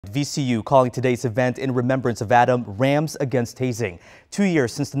VCU calling today's event in remembrance of Adam, Rams Against Hazing. 2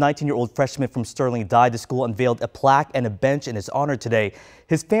 years since the 19-year-old freshman from Sterling died, the school unveiled a plaque and a bench in his honor today.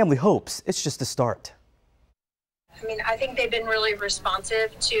 His family hopes it's just a start. I think they've been really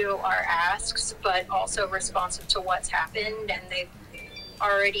responsive to our asks, but also responsive to what's happened, and they've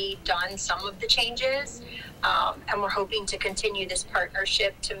already done some of the changes, and we're hoping to continue this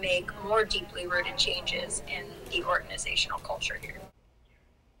partnership to make more deeply rooted changes in the organizational culture here.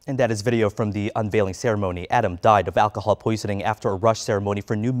 And that is video from the unveiling ceremony. Adam died of alcohol poisoning after a rush ceremony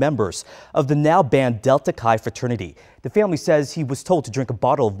for new members of the now banned Delta Chi fraternity. The family says he was told to drink a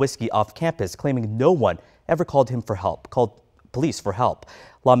bottle of whiskey off campus, claiming no one ever called police for help.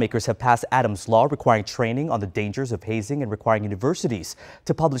 Lawmakers have passed Adam's law requiring training on the dangers of hazing and requiring universities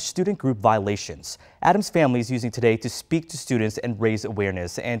to publish student group violations. Adam's family is using today to speak to students and raise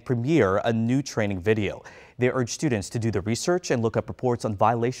awareness and premiere a new training video. They urge students to do the research and look up reports on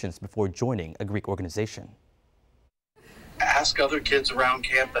violations before joining a Greek organization. Ask other kids around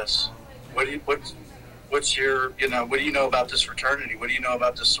campus, what do you know about this fraternity? What do you know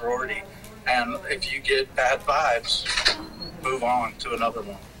about this sorority? And if you get bad vibes, move on to another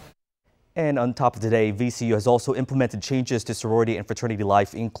one. And on top of today, VCU has also implemented changes to sorority and fraternity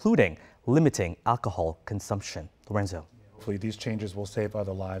life, including limiting alcohol consumption. Lorenzo. Hopefully these changes will save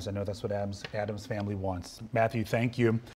other lives. I know that's what Adam's family wants. Matthew, thank you.